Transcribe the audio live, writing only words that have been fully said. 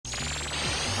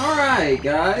Alright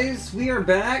guys, we are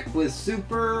back with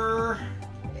super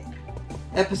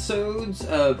episodes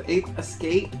of Ape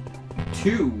Escape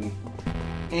 2.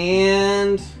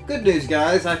 And good news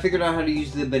guys, I figured out how to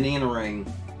use the banana ring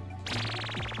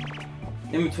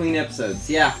in between episodes.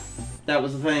 Yeah, that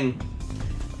was the thing.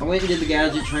 I went and did the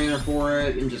gadget trainer for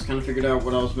it and just kind of figured out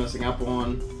what I was messing up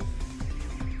on.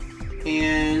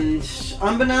 And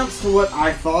unbeknownst to what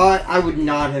I thought, I would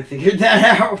not have figured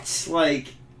that out.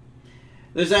 Like,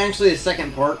 there's actually a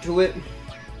second part to it,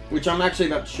 which I'm actually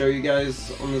about to show you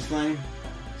guys on this thing.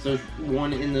 So there's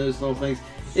one in those little things.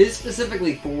 It is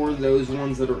specifically for those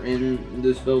ones that are in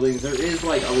those buildings. There is,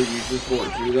 like, other uses for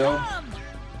it too, though.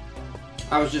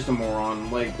 I was just a moron.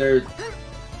 Like, there's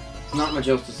not much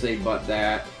else to say but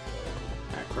that.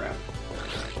 Ah, crap.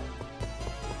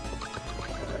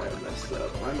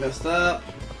 I messed up.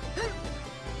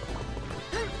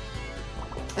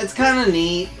 It's kind of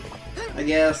neat, I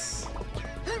guess.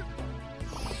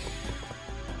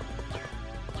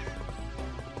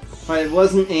 If I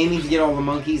wasn't aiming to get all the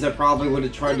monkeys, I probably would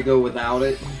have tried to go without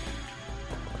it.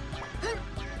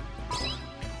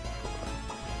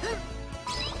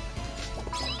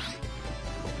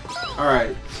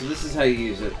 Alright, so this is how you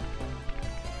use it.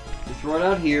 You throw it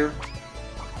out here.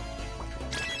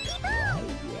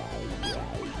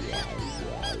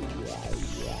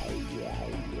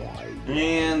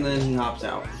 And then he hops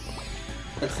out.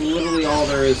 That's literally all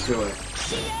there is to it.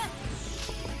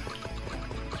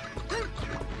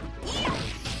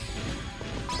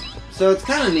 So it's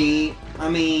kind of neat. I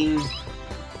mean,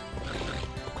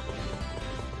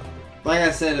 like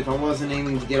I said, if I wasn't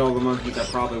aiming to get all the monkeys, I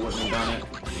probably wouldn't have done it.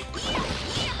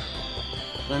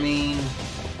 I mean,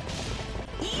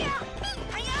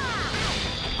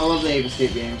 I love the Ape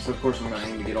Escape games, so of course I'm going to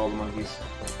aim to get all the monkeys.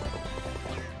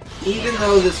 Even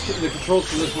though the controls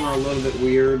for this one are a little bit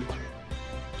weird,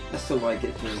 I still like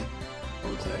it too, I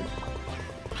would say.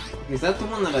 Is that the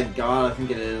one that I got? I think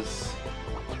it is.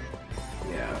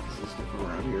 Yeah, let's get from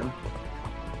around here.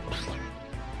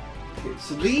 Okay,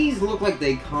 so these look like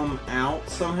they come out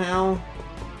somehow.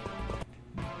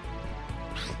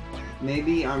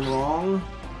 Maybe I'm wrong.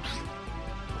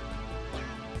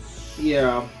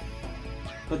 Yeah.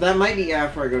 But that might be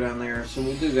after I go down there, so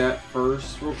we'll do that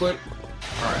first real quick.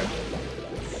 Alright.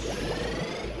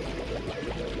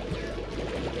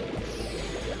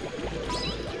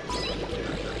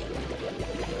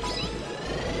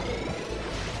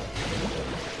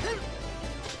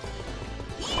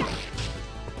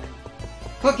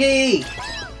 Cookie!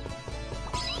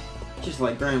 Just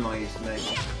like Grandma used to make.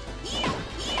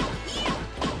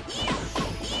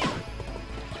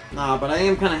 Nah, but I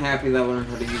am kind of happy that I learned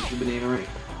how to use the banana ring.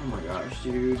 Oh my gosh,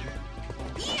 dude.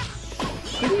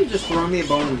 Couldn't you just throw me a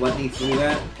bone and let me through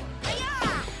that?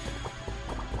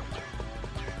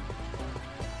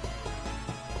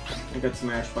 I got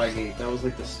smashed by a gate. That was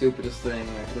like the stupidest thing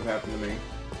that could have happened to me.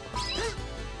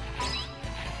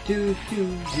 Do do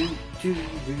do do do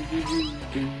do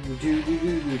do do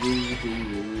do do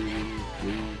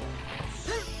do.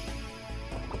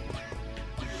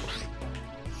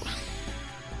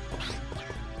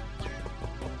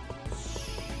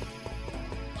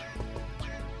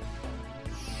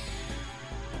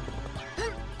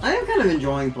 I am kind of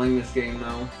enjoying playing this game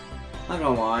though. Not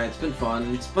gonna lie, it's been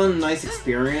fun. It's been a nice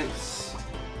experience.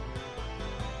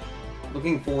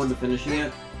 Looking forward to finishing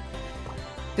it.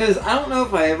 Because I don't know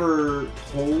if I ever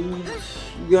told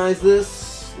you guys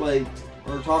this, like,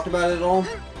 or talked about it at all.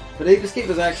 But Ape Escape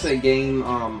was actually a game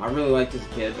I really liked as a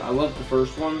kid. I loved the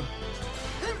first one.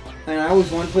 And I always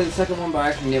wanted to play the second one, but I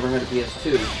actually never had a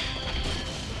PS2.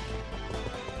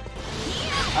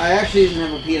 I actually didn't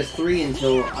have a PS3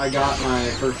 until I got my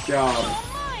first job,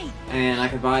 and I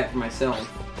could buy it for myself.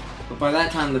 But by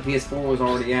that time, the PS4 was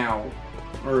already out,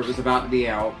 or it was about to be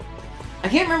out. I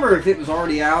can't remember if it was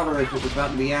already out or if it was about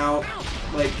to be out,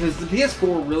 like, because the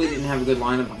PS4 really didn't have a good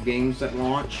lineup of games at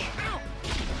launch.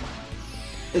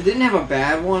 It didn't have a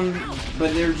bad one,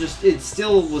 but it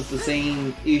still was the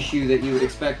same issue that you would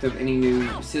expect of any new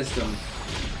system.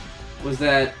 Was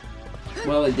that,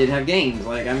 well, it did have games.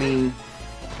 Like, I mean,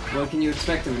 what can you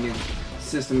expect of a new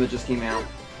system that just came out?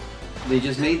 They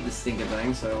just made this stinking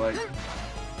thing, so like...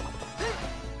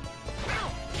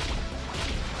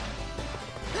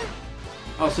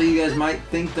 Also, you guys might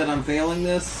think that I'm failing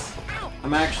this.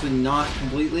 I'm actually not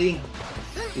completely,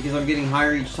 because I'm getting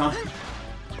higher each time.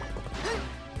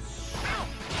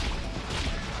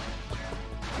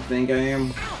 I think I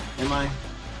am. Am I?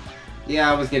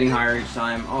 Yeah, I was getting higher each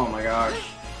time. Oh my gosh.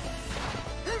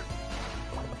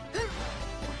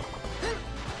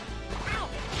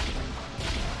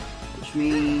 Which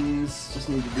means just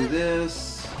need to do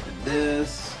this, and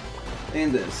this,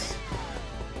 and this.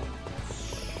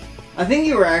 I think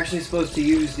you were actually supposed to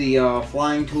use the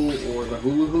flying tool or the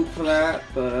hula hoop for that,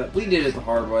 but we did it the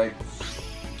hard way.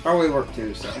 Our way worked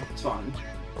too, so it's fine.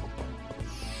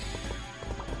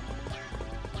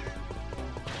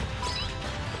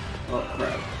 Oh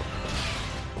crap.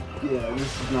 Yeah,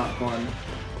 this is not fun.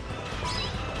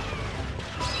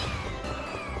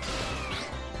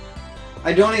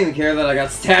 I don't even care that I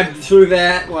got stabbed through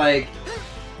that, like...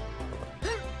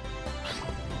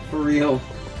 For real.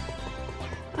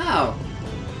 Oh.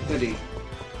 Goody.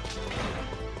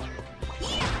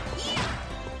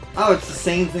 Oh, it's the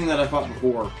same thing that I fought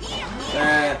before.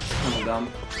 That's kind of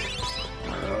dumb.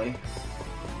 Not really.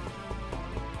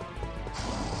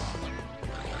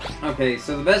 Okay,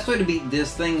 so the best way to beat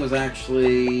this thing was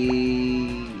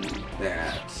actually...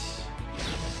 that.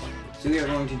 So we are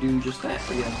going to do just that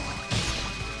again.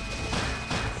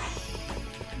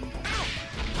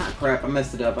 Ah, crap, I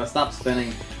messed it up. I stopped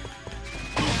spinning.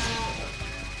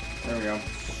 There we go.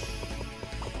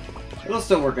 It'll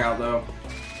still work out, though.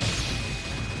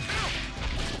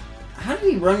 How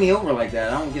did he run me over like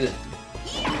that? I don't get it.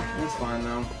 That's fine,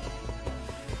 though.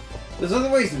 There's other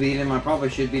ways to beat him. I probably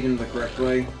should beat him the correct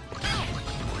way.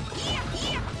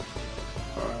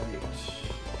 Alright.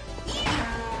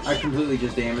 I completely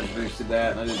just damage boosted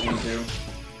that, and I didn't mean to.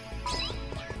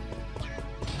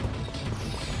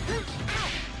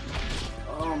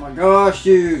 Oh my gosh,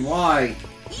 dude, why?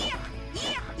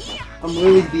 I'm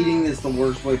really beating this the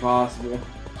worst way possible.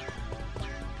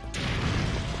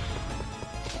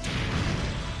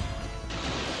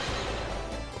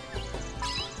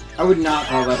 I would not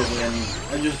call that a win.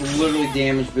 I just literally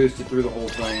damage boosted through the whole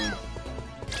thing.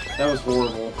 That was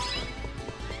horrible.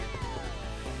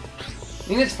 I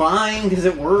mean, it's fine, because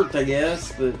it worked, I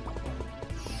guess, but...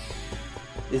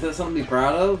 Is that something to be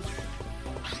proud of?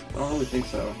 I don't really think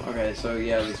so. Okay, so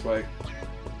yeah, this way.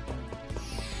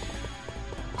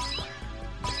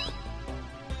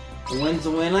 A win's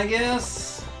a win, I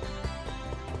guess?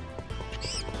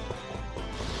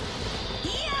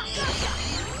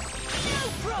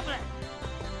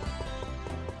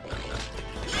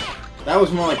 That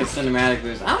was more like a cinematic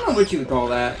boost. I don't know what you would call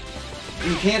that.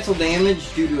 You cancel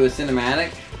damage due to a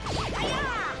cinematic?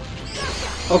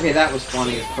 Okay, that was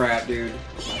funny as crap, dude.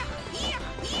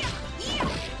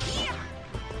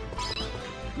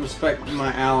 Respect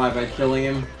my ally by killing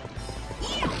him.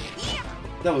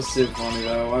 That was so funny,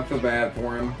 though. I feel bad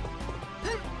for him.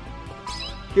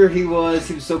 Here he was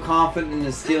so confident in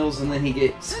his skills, and then he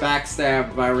gets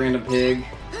backstabbed by a random pig.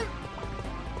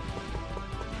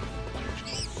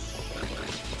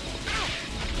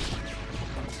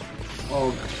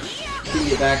 Oh, didn't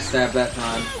get backstabbed that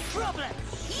time.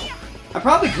 I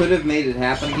probably could have made it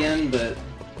happen again, but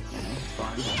it's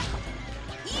fine.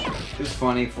 It was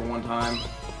funny for one time.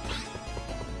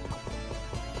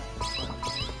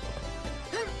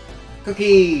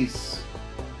 Cookies!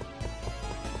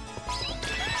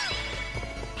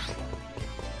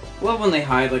 I love when they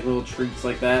hide like little treats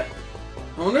like that.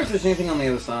 I wonder if there's anything on the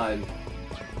other side.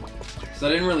 Because I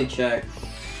didn't really check.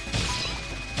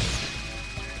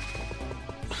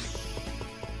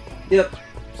 Yep,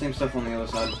 same stuff on the other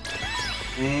side.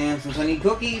 And since I need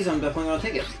cookies, I'm definitely gonna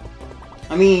take it.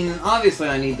 I mean, obviously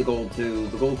I need the gold too.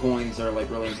 The gold coins are like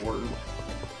really important.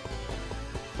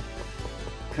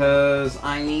 Because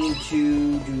I need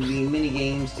to do the mini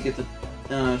games to get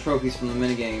the trophies from the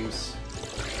mini games.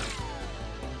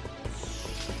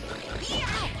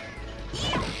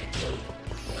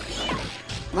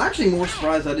 I'm actually more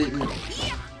surprised I didn't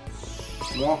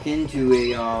walk into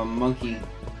a monkey.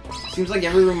 Seems like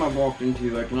every room I've walked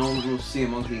into, I can almost see a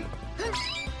monkey.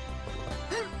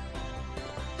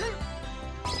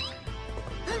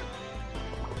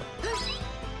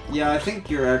 Yeah, I think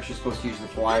you're actually supposed to use the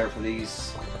flyer for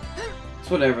these. It's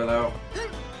whatever, though.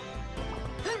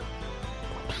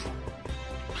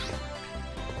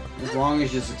 As long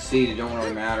as you succeed, it don't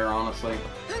really matter, honestly.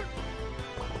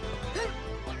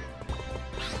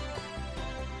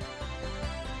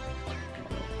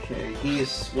 Okay, he is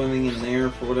swimming in there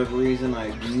for whatever reason.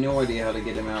 I have no idea how to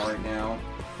get him out right now.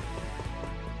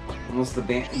 Unless the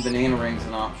banana ring's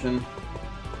an option.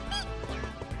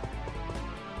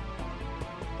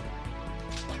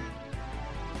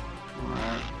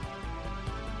 Alright.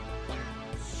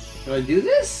 Should I do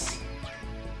this?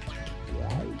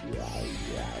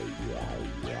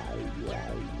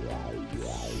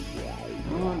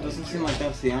 Oh, it doesn't seem like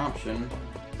that's the option.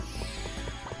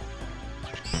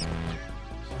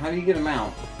 How do you get him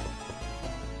out?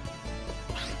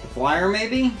 The flyer,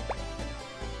 maybe?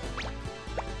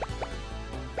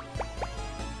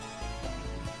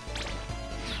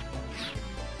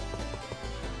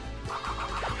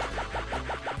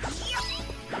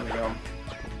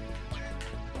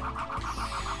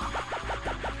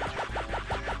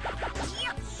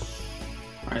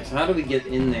 so how do we get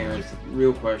in there is the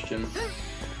real question.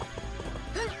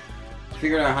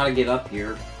 Figured out how to get up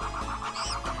here.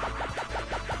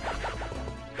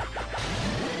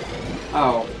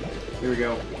 Oh, here we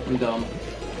go. I'm dumb.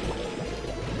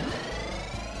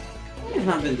 It's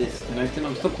not been disconnected.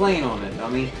 I'm still playing on it,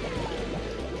 dummy.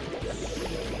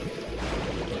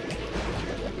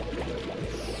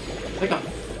 It's like a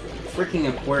freaking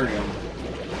aquarium.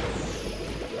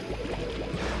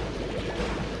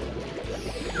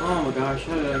 Oh my gosh,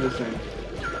 how did I miss him?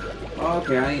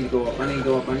 Okay, I need to go up, I need to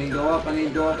go up, I need to go up, I need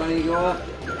to go up, I need to go up.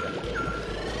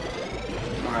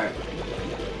 Alright.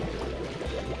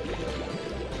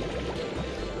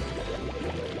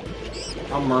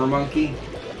 I'm Mermonkey.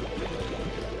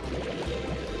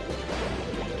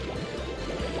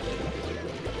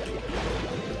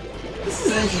 This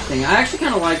is interesting. I actually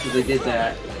kind of like that they did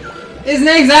that. His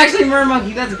name's actually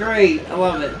Mermonkey, that's great. I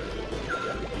love it.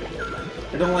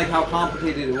 I don't like how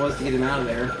complicated it was to get him out of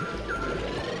there.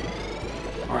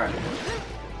 Alright.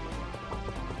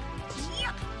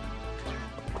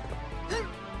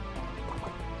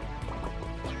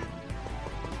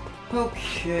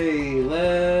 Okay,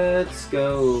 let's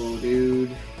go,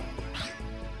 dude.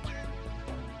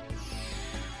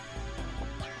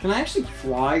 Can I actually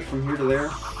fly from here to there?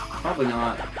 Probably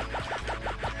not.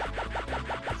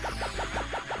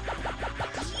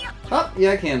 Oh,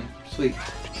 yeah, I can. Sweet.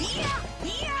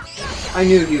 I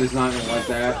knew he was not gonna like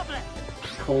that.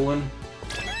 Colon.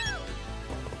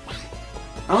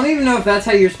 I don't even know if that's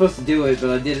how you're supposed to do it, but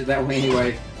I did it that way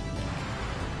anyway.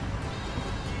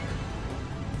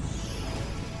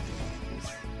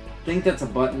 I think that's a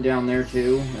button down there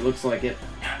too. It looks like it.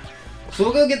 So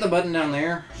we'll go get the button down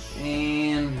there.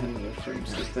 And another frame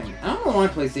stick thing. I don't know why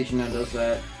PlayStation now does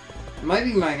that. It might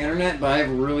be my internet, but I have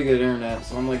really good internet,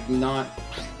 so I'm like not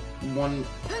one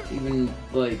even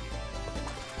like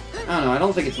I don't know, I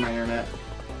don't think it's my internet.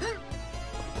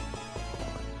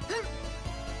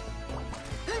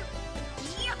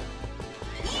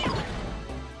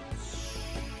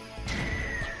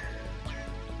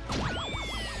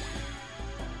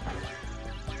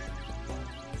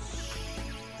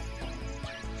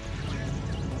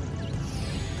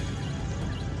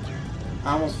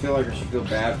 I almost feel like I should feel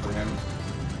bad for him.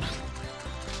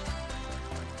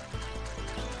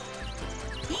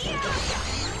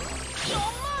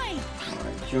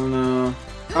 Alright, Jonah.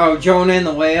 Oh, Jonah and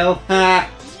the whale? Ha!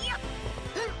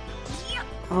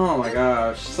 Oh my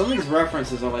gosh. Some of these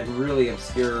references are like really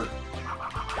obscure.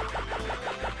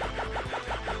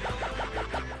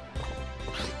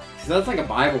 So that's like a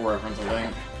Bible reference, I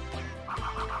think.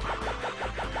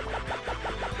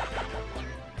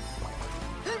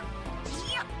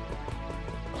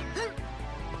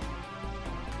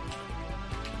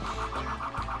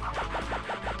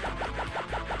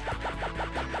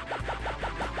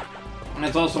 And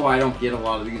that's also why I don't get a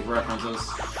lot of these references.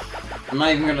 I'm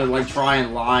not even gonna like try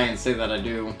and lie and say that I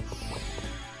do.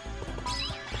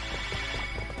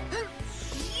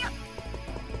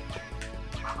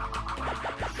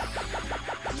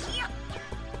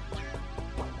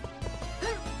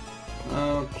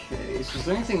 Okay, so is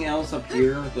there anything else up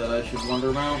here that I should wonder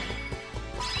about?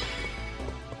 There's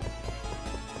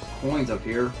coins up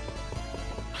here.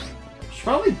 Should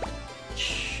probably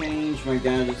change my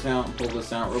gadgets out and pull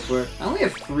this out real quick. I only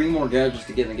have 3 more gadgets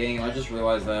to get in the game. I just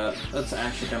realized that. That's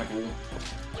actually kind of cool.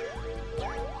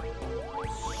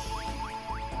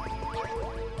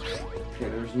 Okay,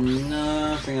 there's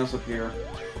nothing else up here.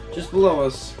 Just below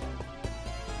us.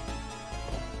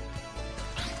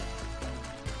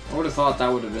 I would have thought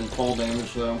that would have been fall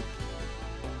damage though.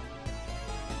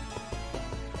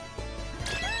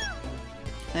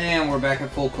 And we're back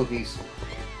at full cookies.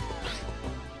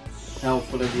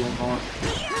 Health, whatever you want to call it.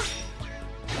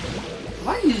 Have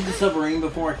I used the submarine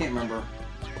before? I can't remember.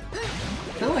 I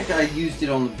feel like I used it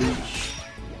on the beach.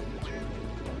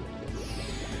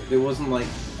 It wasn't like...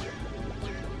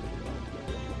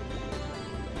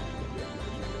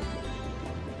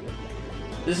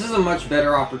 This is a much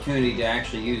better opportunity to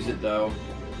actually use it, though.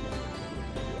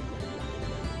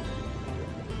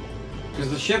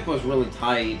 Because the ship was really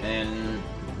tight and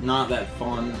not that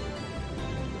fun.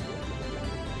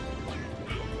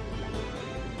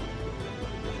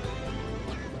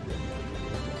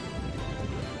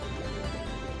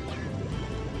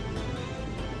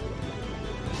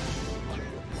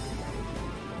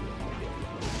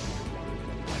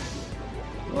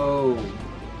 Oh.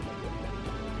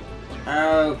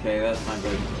 Okay, that's not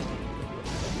good.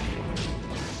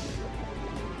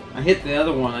 I hit the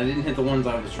other one. I didn't hit the ones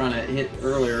I was trying to hit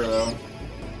earlier, though.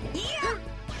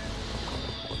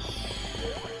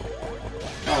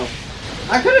 Oh.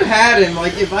 I could have had him,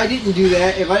 like, if I didn't do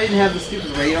that, if I didn't have the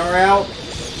stupid radar out.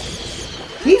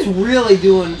 He's really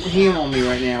doing him on me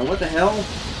right now. What the hell?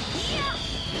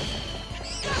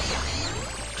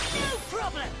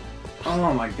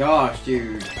 Oh my gosh,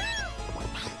 dude.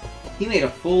 He made a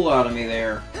fool out of me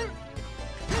there.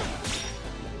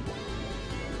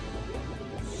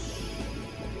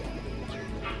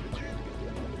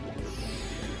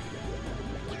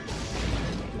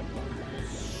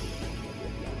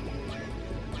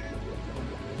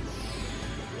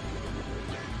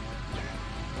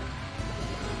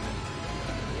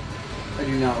 I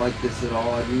do not like this at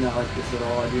all. I do not like this at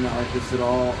all. I do not like this at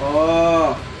all.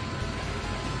 Oh!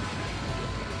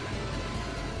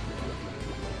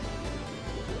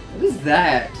 What is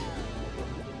that?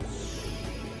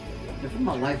 Never in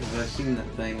my life have I seen that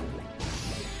thing.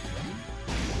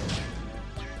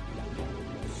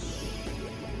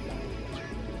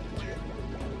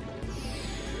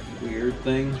 Weird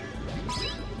thing.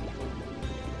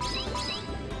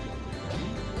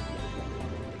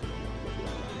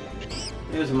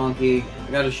 There's a monkey.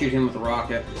 I gotta shoot him with a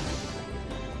rocket.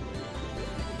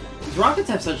 These rockets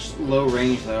have such low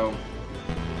range, though.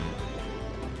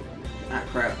 Ah,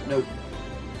 crap. Nope.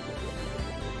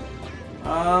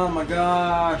 Oh my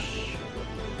gosh.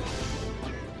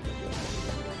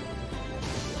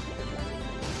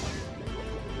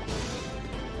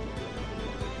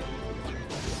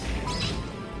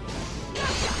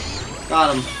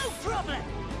 Got him.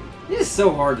 It is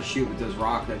so hard to shoot with those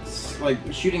rockets. Like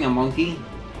shooting a monkey.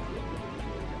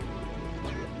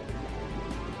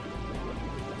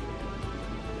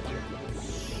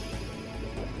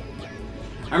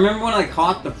 I remember when I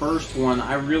caught the first one,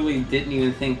 I really didn't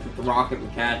even think that the rocket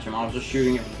would catch him. I was just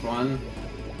shooting it for fun.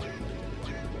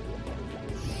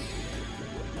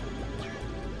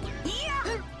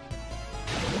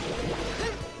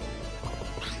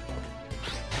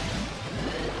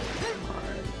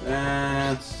 Alright,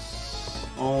 that's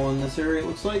all in this area, it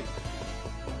looks like.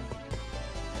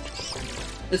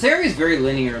 This area is very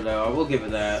linear, though. I will give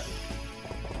it that.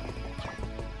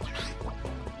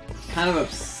 Kind of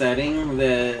upsetting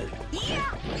that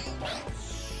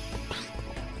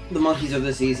the monkeys are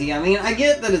this easy. I mean, I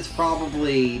get that it's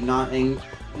probably not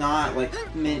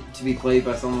like meant to be played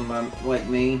by someone like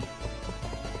me,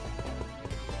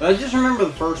 but I just remember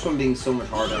the first one being so much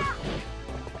harder.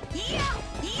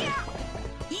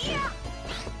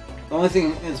 The only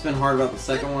thing that's been hard about the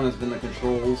second one has been the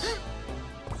controls.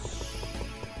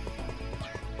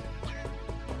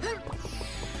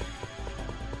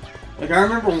 Like, I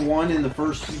remember one in the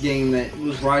first game that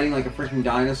was riding like a freaking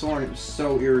dinosaur, and it was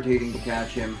so irritating to catch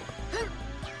him.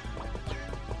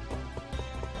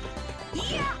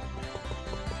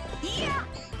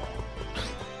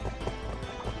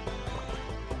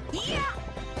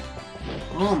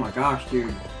 Oh my gosh,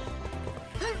 dude.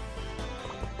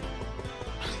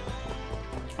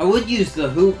 I would use the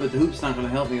hoop, but the hoop's not going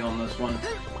to help me on this one.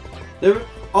 There,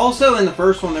 also, in the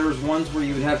first one, there was ones where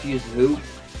you would have to use the hoop.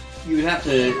 You would have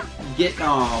to get,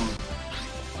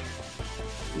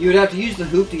 you would have to use the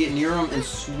hoop to get near them and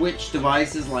switch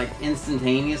devices, like,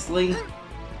 instantaneously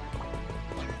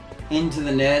into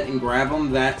the net and grab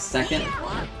them that second.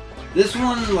 This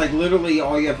one, like, literally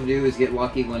all you have to do is get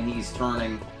lucky when he's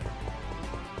turning.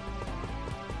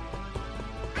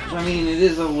 Which, I mean, it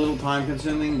is a little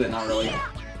time-consuming, but not really.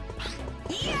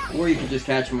 Or you could just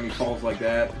catch him when he falls like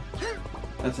that.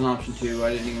 That's an option, too.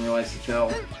 I didn't even realize he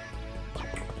fell.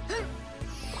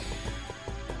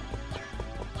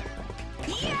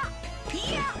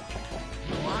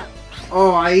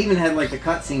 Oh, I even had like the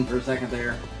cutscene for a second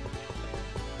there.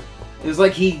 It was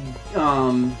like he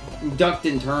ducked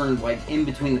and turned like in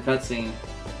between the cutscene.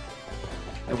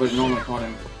 That would have normally caught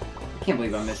him. I can't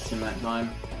believe I missed him that time.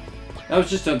 That was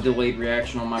just a delayed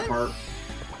reaction on my part.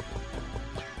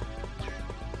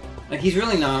 Like, he's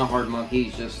really not a hard monkey,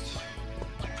 he's just...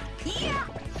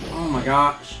 Oh my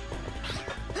gosh.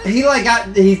 He like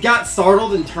got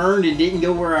startled and turned and didn't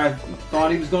go where I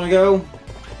thought he was gonna go.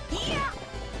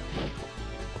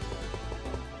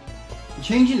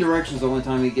 Changing directions the only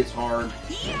time he gets hard.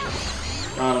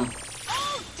 Got him.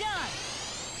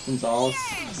 Gonzalez.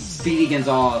 Speedy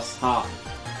Gonzalez. Ha.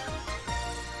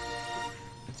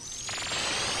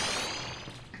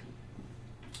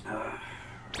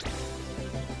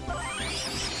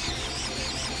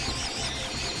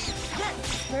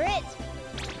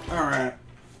 Alright.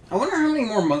 I wonder how many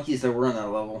more monkeys there were in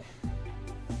that level.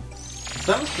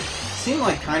 That seemed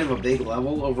like kind of a big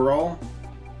level overall.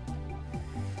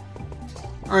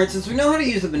 Alright, since we know how to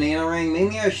use the banana ring,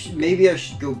 maybe I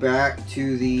should go back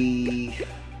to the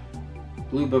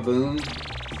Blue Baboon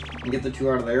and get the two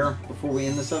out of there before we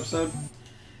end this episode.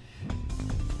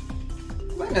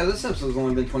 Wait, no, this episode's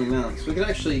only been 20 minutes. We could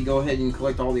actually go ahead and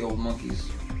collect all the old monkeys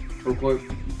real quick.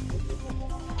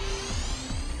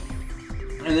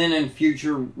 And then in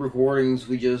future recordings,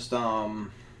 we just, oh,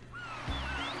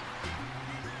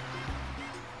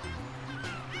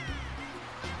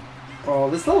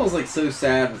 this level's like so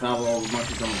sad without all the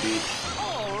monkeys on the beach.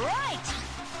 Alright!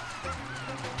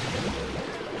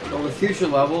 So with future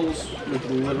levels, we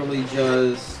can literally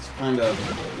just kind of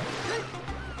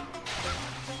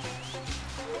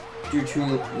do 2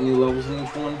 new levels in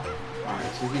each one.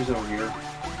 Alright, so he's over here.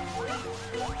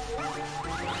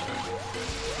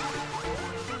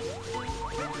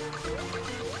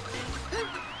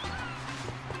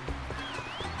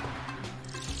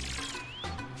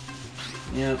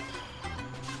 Yep.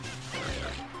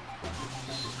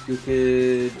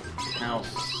 Stupid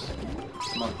house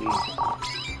monkey.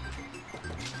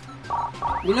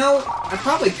 You know, I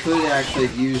probably could actually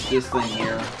have used this thing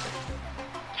here.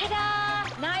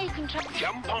 Ta-da! Now you can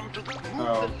jump onto the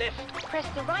left. Press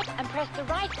the right and press the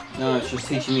right. No, it's just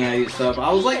teaching me how to use stuff.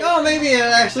 I was like, oh, maybe it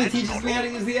actually teaches me how to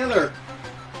use the other.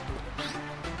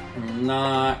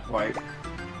 Not quite.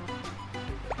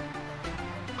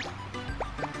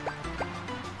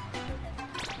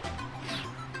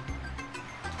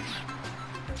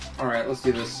 Alright, let's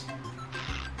do this.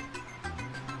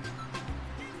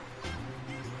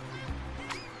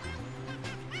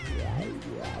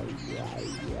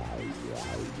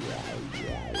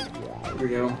 Here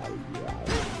we go.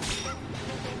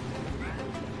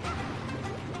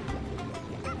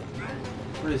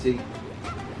 Where is he?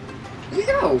 Where'd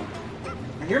he go?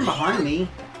 I hear him behind me.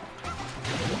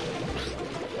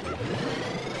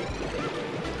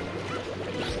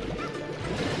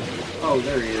 Oh,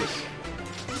 there he is.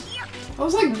 I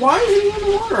was like, why is he in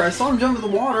the water? I saw him jump in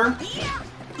the water.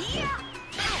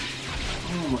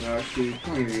 Oh my gosh, dude.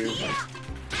 Come here, you.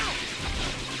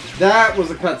 That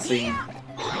was a cutscene.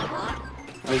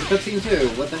 That was a cutscene too.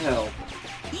 What the hell?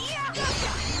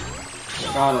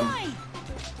 Got him.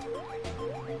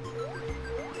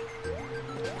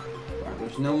 Right,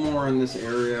 there's no more in this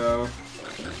area.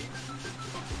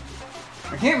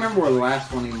 I can't remember where the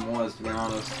last one even was, to be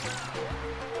honest.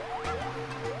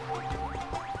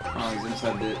 Oh, he's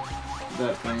inside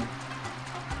that thing.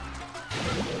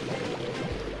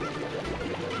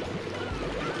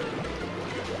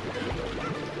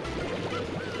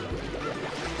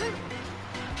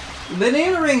 The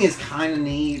banana ring is kind of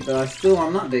neat, but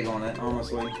I'm not big on it,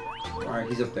 honestly. Alright,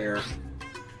 he's up there.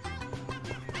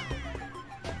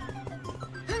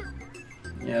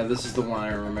 Yeah, this is the one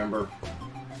I remember.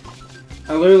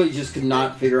 I literally just could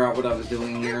not figure out what I was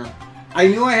doing here. I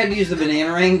knew I had to use the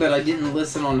banana ring, but I didn't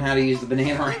listen on how to use the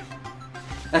banana ring.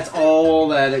 That's all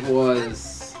that it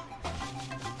was.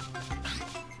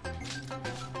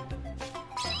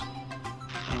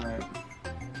 Alright.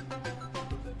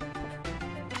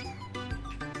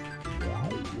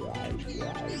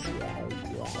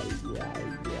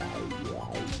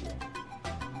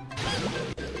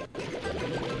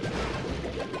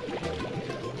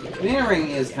 Banana ring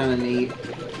is kind of neat.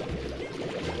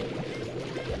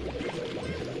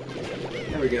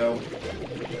 There we go.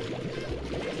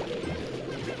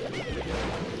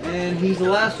 And he's the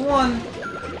last one.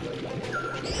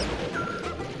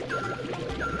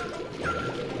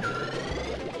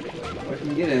 If I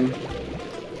can get him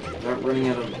without running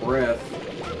out of breath.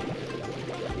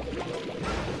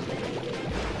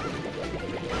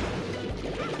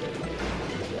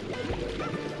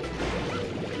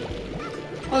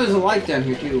 Oh, there's a light down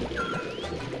here too.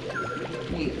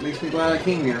 Neat. Makes me glad I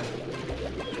came here.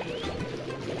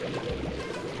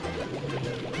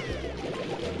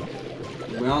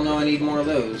 We all know I need more of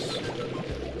those.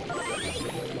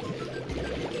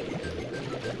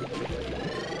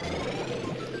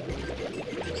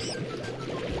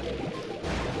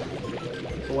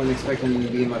 I wasn't expecting him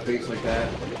to be in my face like that.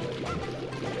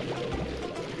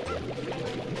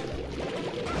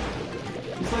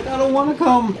 He's like, I don't want to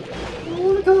come. I don't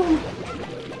want to come.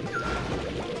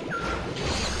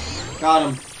 Got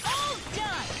him.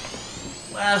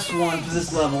 Last one for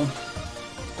this level.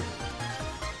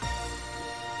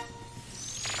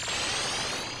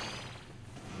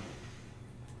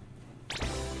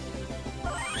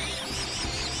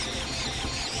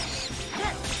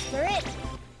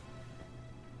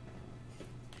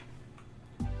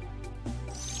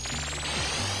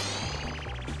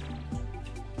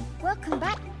 Welcome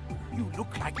back. You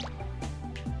look like...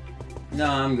 No,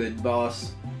 I'm good,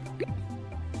 boss.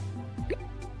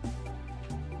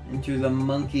 Into the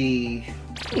monkey...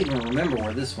 I don't even remember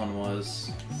where this one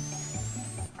was.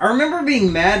 I remember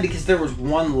being mad because there was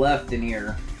one left in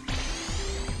here.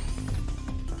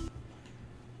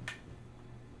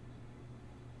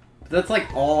 That's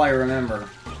like all I remember.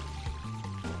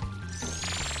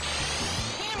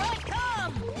 Here I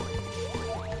come.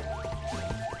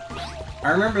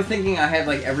 I remember thinking I had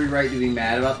like every right to be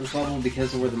mad about this level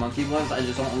because of where the monkey was. I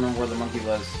just don't remember where the monkey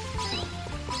was.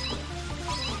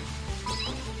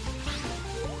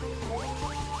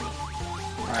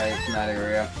 Alright, it's in that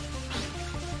area.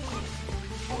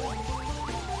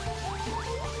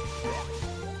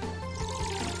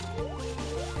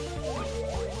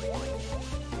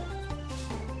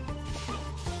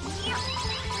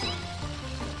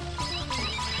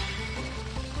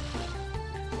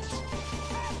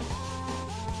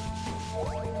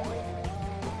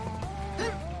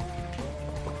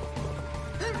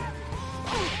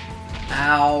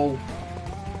 Ow.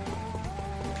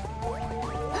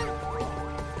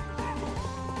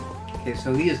 Okay,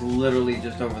 so he is literally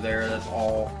just over there, that's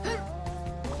all.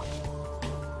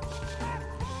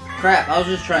 Crap, I was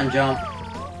just trying to jump.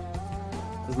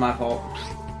 This is my fault.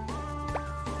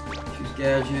 Choose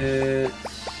gadgets.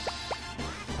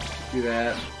 Do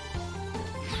that.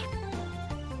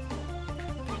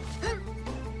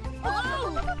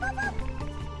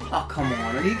 Oh, come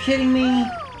on, are you kidding me?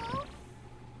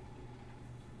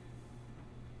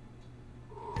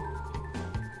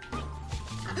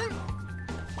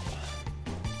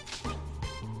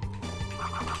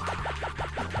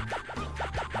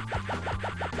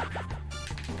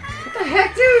 What the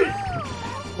heck, dude?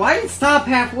 Why did it stop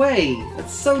halfway?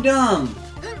 That's so dumb.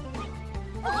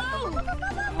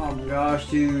 Oh my gosh,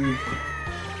 dude.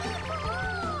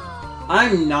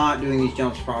 I'm not doing these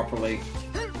jumps properly.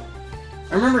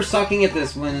 I remember sucking at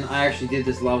this when I actually did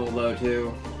this level, though,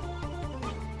 too.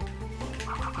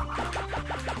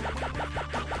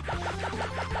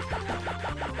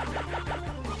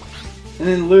 And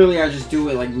then literally I just do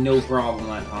it like no problem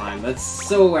that time. That's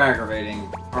so aggravating.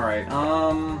 Alright,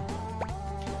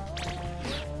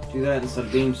 do that instead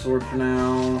of beam sword for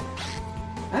now.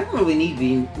 I haven't really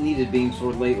needed beam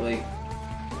sword lately.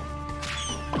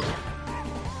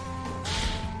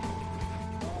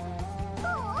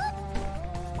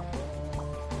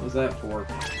 What's that for?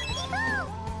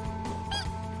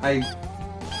 I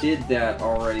did that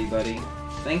already, buddy.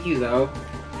 Thank you, though.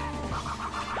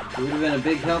 It would have been a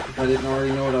big help if I didn't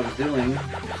already know what I was doing.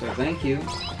 So thank you.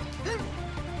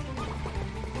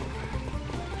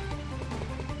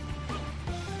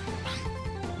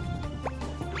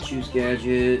 Choose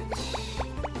gadget.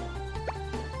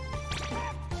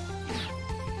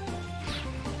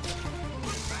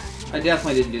 I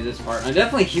definitely didn't do this part. I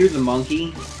definitely hear the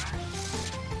monkey.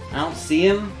 I don't see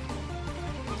him.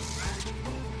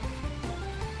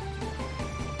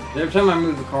 Every time I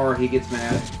move the car, he gets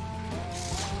mad.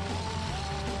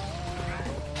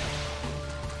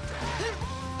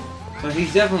 So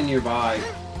he's definitely nearby.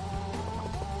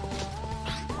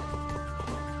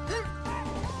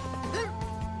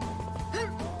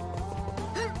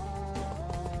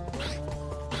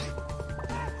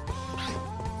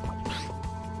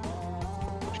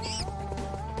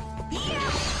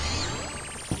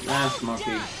 Last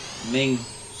monkey. Ming. I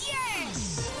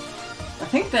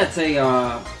think that's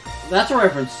a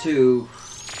reference to...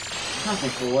 I don't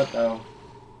think for what, though.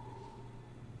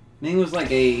 Ming was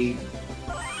like a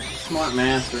smart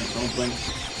master or something.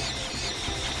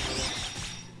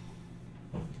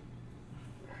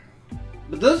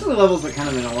 But those are the levels that kind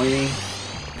of annoy me.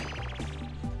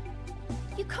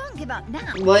 You can't give up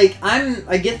now. Like,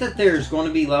 I get that there's going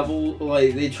to be level,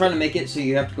 like, they try to make it so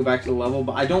you have to go back to the level,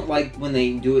 but I don't like when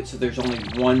they do it so there's only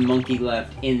one monkey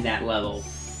left in that level.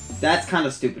 That's kind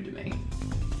of stupid to me.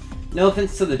 No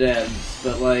offense to the devs,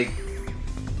 but, like,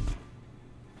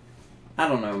 I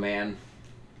don't know, man.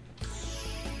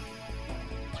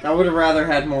 I would have rather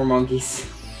had more monkeys.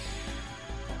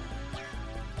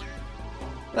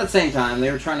 But at the same time,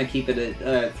 they were trying to keep it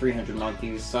at 300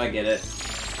 monkeys, so I get it.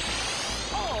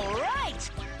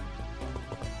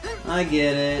 I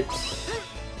get it.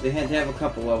 They had to have a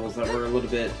couple levels that were a little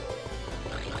bit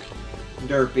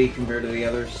derpy compared to the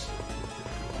others.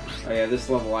 Oh yeah, this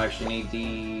level I actually need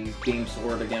the beam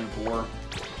sword again for.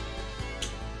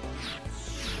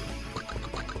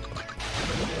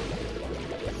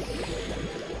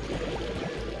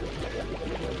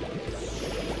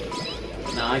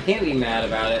 No, I can't be mad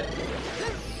about it.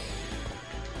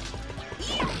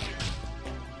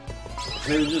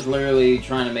 They were just literally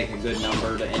trying to make a good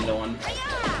number to end on.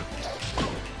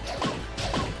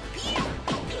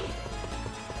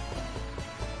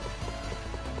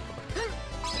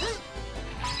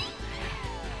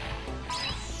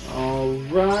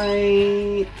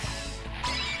 Alright.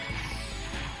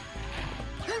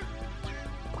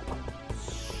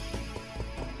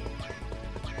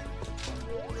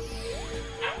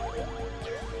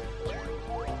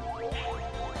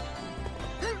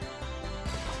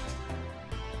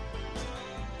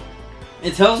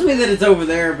 It tells me that it's over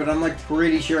there, but I'm like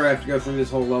pretty sure I have to go through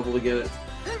this whole level to get it.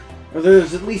 Or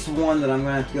there's at least one that I'm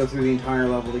gonna have to go through the entire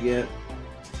level to get.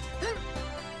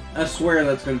 I swear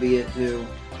that's gonna be it too.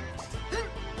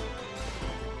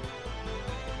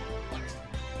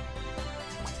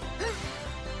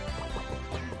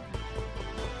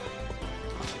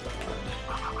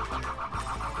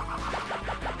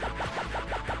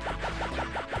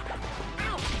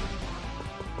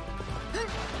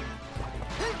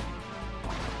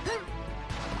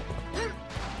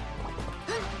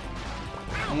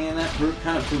 And that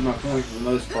kind of proved my point for the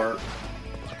most part.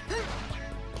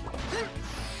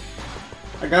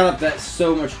 I got up that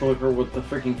so much quicker with the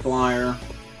freaking flyer.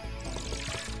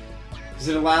 Because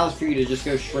it allows for you to just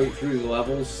go straight through the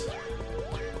levels.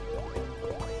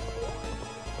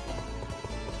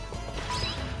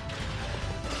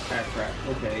 Ah, crap.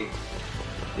 Okay.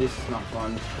 This is not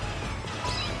fun.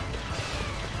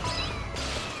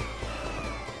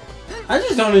 I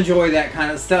just don't enjoy that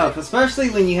kind of stuff, especially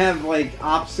when you have, like,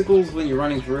 obstacles when you're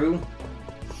running through.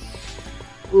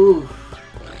 Ooh.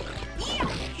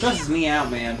 Stresses me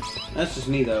out, man. That's just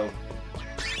me, though.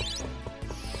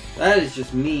 That is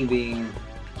just me being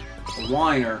a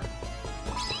whiner.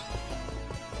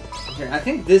 Okay, I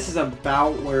think this is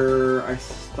about where I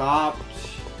stopped.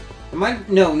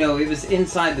 No, it was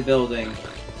inside the building.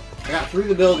 I got through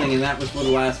the building, and that was where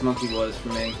the last monkey was for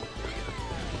me.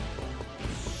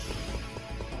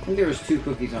 I think there was 2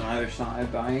 cookies on either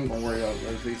side, but I ain't gonna worry about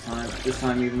those this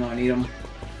time, even though I need them.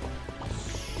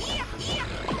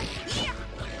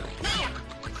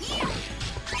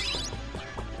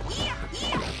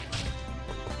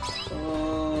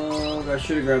 Oh, I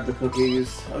should have grabbed the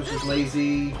cookies. I was just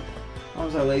lazy. How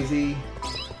was I lazy?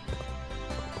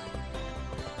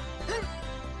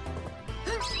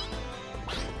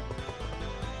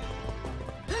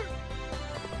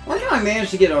 I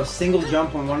managed to get a single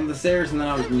jump on one of the stairs and then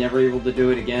I was never able to do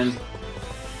it again.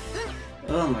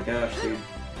 Oh my gosh, dude.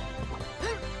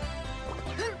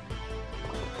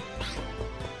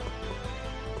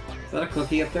 Is that a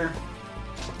cookie up there?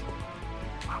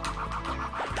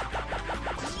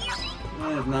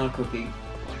 That is not a cookie.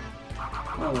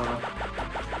 Oh well.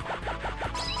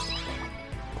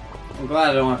 I'm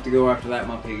glad I don't have to go after that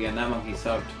monkey again. That monkey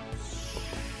sucked.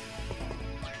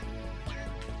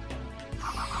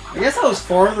 I guess I was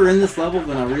farther in this level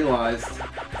than I realized.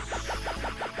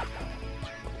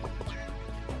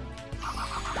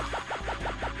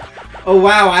 Oh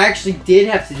wow, I actually did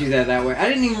have to do that way. I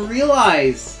didn't even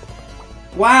realize!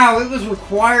 Wow, it was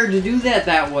required to do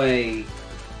that way.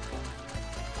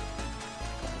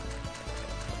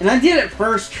 And I did it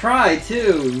first try,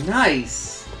 too.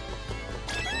 Nice.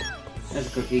 That's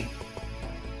a cookie.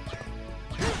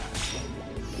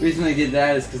 The reason they did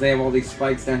that is because they have all these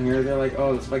spikes down here. They're like,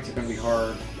 oh, the spikes are going to be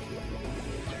hard.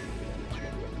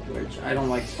 Which, I don't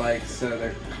like spikes, so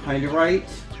they're kind of right.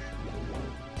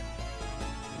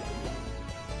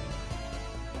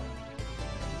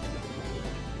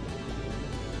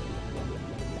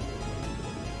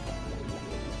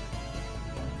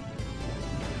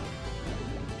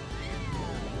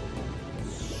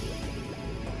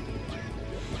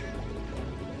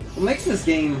 What makes this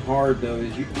game hard, though,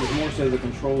 is more so the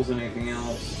controls than anything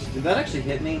else. Did that actually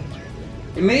hit me?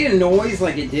 It made a noise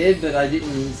like it did, but I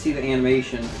didn't see the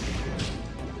animation.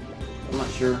 I'm not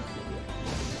sure.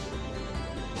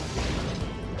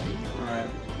 Alright.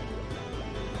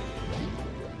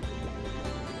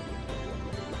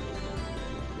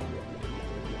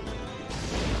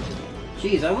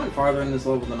 Jeez, I went farther in this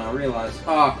level than I realized.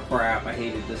 Oh, crap. I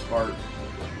hated this part.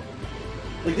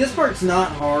 Like, this part's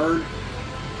not hard.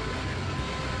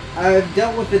 I've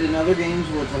dealt with it in other games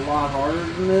where it's a lot harder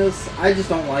than this. I just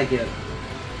don't like it.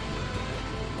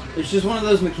 It's just one of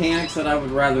those mechanics that I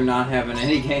would rather not have in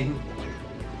any game.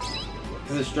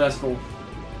 Because it's stressful.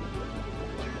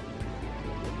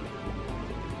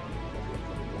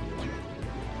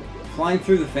 Flying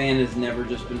through the fan has never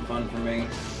just been fun for me.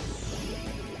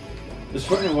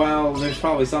 There's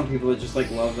probably some people that just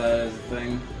like love that as a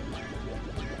thing.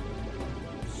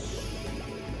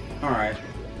 Alright.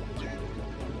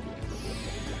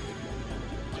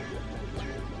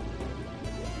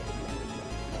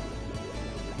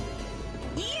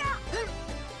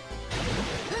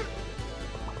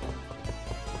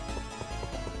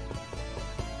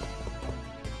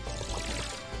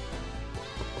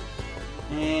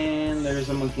 And there's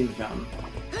a monkey in the fountain.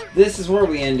 This is where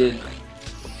we ended.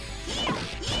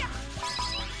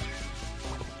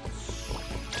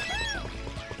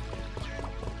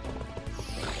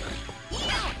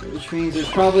 Which means there's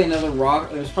probably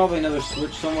another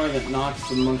switch somewhere that knocks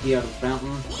the monkey out of the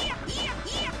fountain.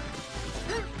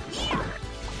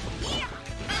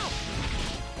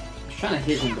 trying to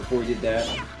hit him before he did that.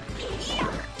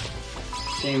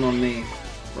 Shame on me,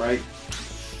 right?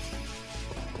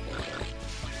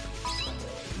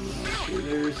 Okay,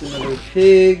 there's another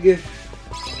pig.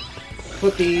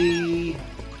 Cookie.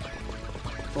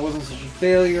 If it wasn't such a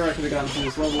failure, I could have gotten through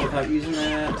this level without using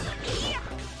that.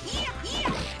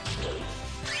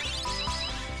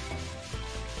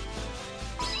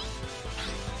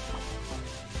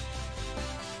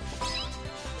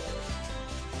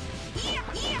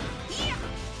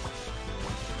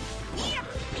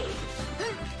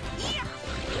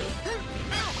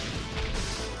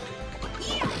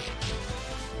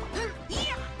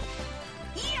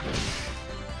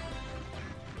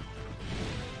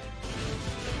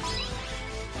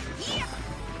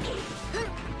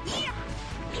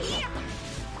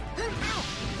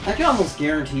 I can almost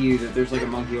guarantee you that there's like a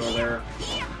monkey over there.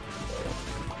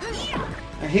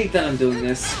 I hate that I'm doing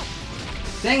this.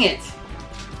 Dang it!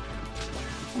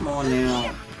 Come on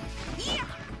now.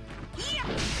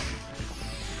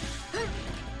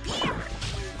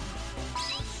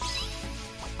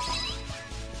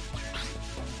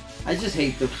 I just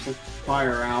hate the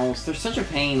fire owls. They're such a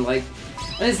pain. Like,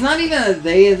 and it's not even that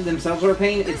they themselves are a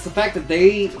pain. It's the fact that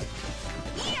they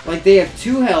have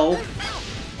 2 health.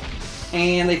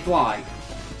 And they fly.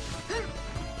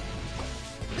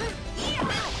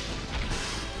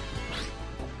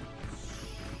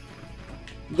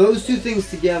 Those 2 things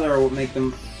together are what make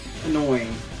them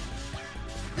annoying.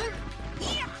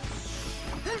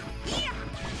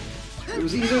 If it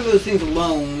was either of those things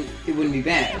alone, it wouldn't be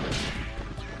bad.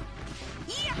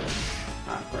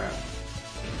 Ah, crap.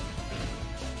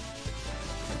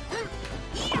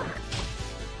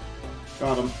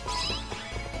 Got him.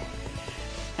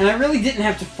 And I really didn't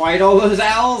have to fight all those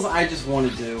owls, I just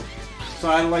wanted to. So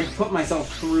I, like, put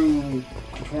myself through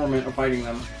the torment of fighting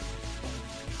them.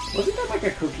 Wasn't there, like,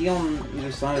 a cookie on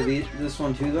either side of this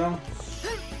one, too, though?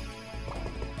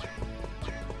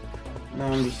 No,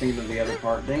 I'm just thinking of the other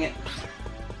part. Dang it.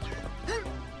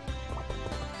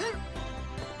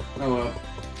 Oh, well.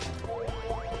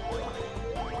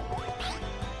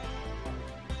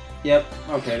 Yep,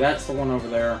 okay, that's the one over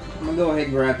there. I'm gonna go ahead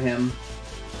and grab him.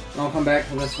 I'll come back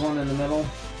to this one in the middle.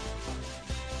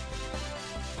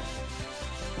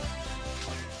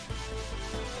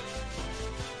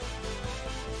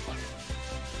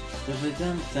 I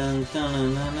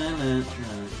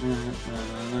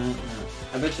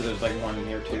bet you there's like one in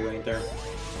here too, ain't there?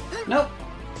 Nope.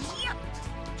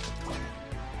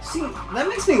 See, that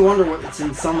makes me wonder what's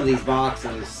in some of these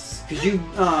boxes. Because you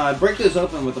break those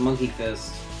open with the monkey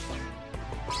fist.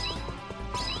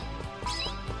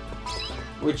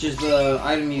 Which is the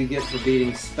item you get for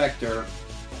beating Spectre.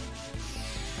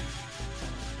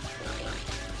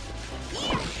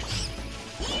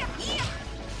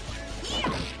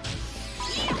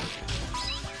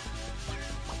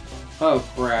 Oh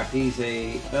crap, he's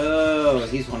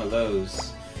one of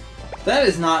those. That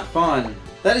is not fun.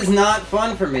 That is not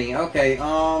fun for me. Okay,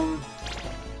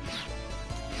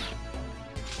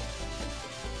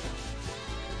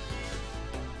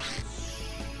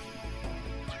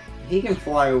 he can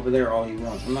fly over there all he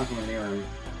wants. I'm not coming near him.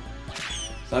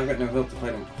 So I've got no help to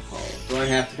fight him. Oh, do I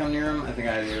have to come near him? I think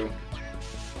I do.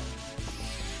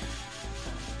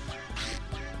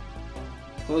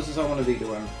 Closest I want to be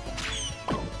to him.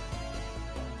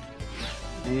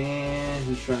 And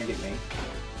he's trying to get me.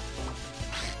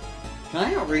 Can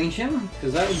I outrange him?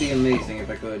 Because that would be amazing if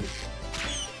I could.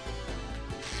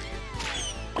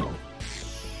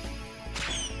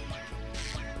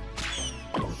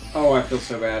 Oh, I feel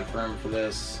so bad for him for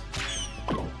this.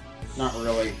 Not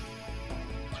really.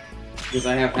 Because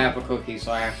I have half a cookie,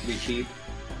 so I have to be cheap.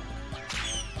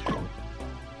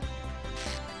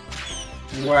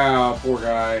 Wow, poor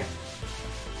guy.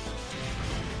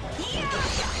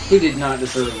 He did not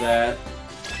deserve that.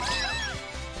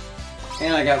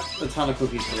 And I got a ton of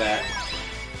cookies for that.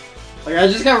 Like, I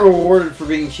just got rewarded for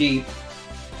being cheap.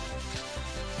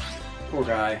 Poor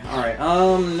guy. Alright,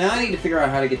 now I need to figure out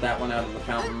how to get that one out of the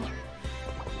fountain.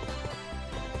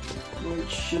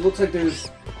 Which, it looks like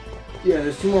there's... Yeah,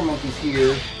 there's 2 more monkeys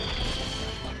here.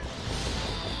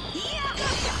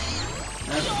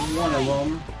 That's one of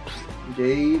them.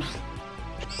 Dave.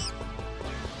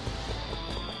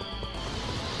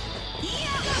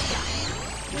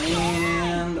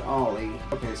 And Ollie.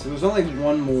 Okay, so there's only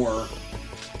one more.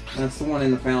 That's the one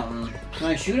in the fountain. Can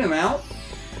I shoot him out?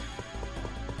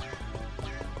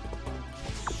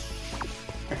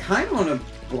 I kind of want to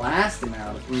blast him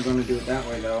out if I'm going to do it that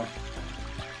way, though.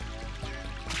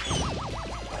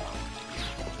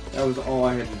 That was all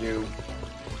I had to do.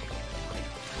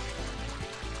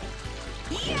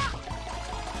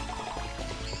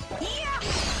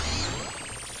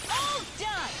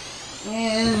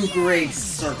 And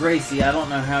Grace, or Gracie, I don't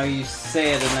know how you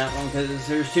say it in that one, because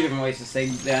there's two different ways to say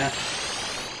that.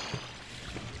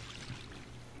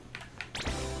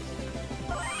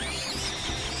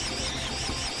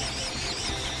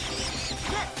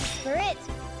 For it.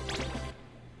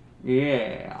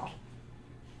 Yeah.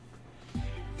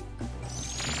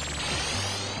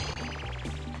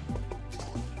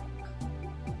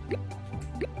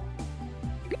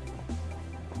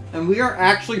 And we are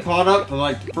actually caught up for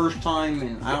like the first time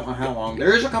in I don't know how long.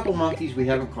 There is a couple monkeys we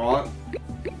haven't caught,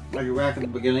 like back at the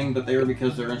beginning, but they were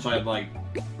because they're inside like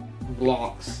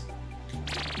blocks.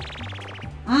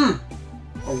 I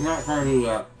was not trying to do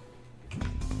that.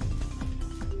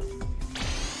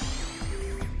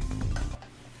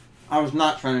 I was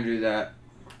not trying to do that.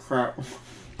 Crap.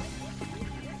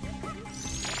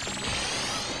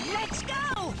 Let's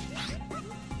go.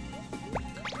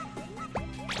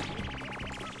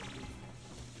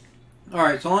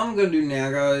 Alright, so all I'm gonna do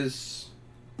now, guys.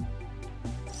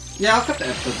 Yeah, I'll cut the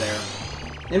episode there.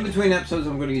 In between episodes,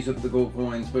 I'm gonna use up the gold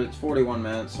coins, but it's 41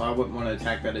 minutes, so I wouldn't want to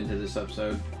tack that into this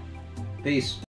episode. Peace.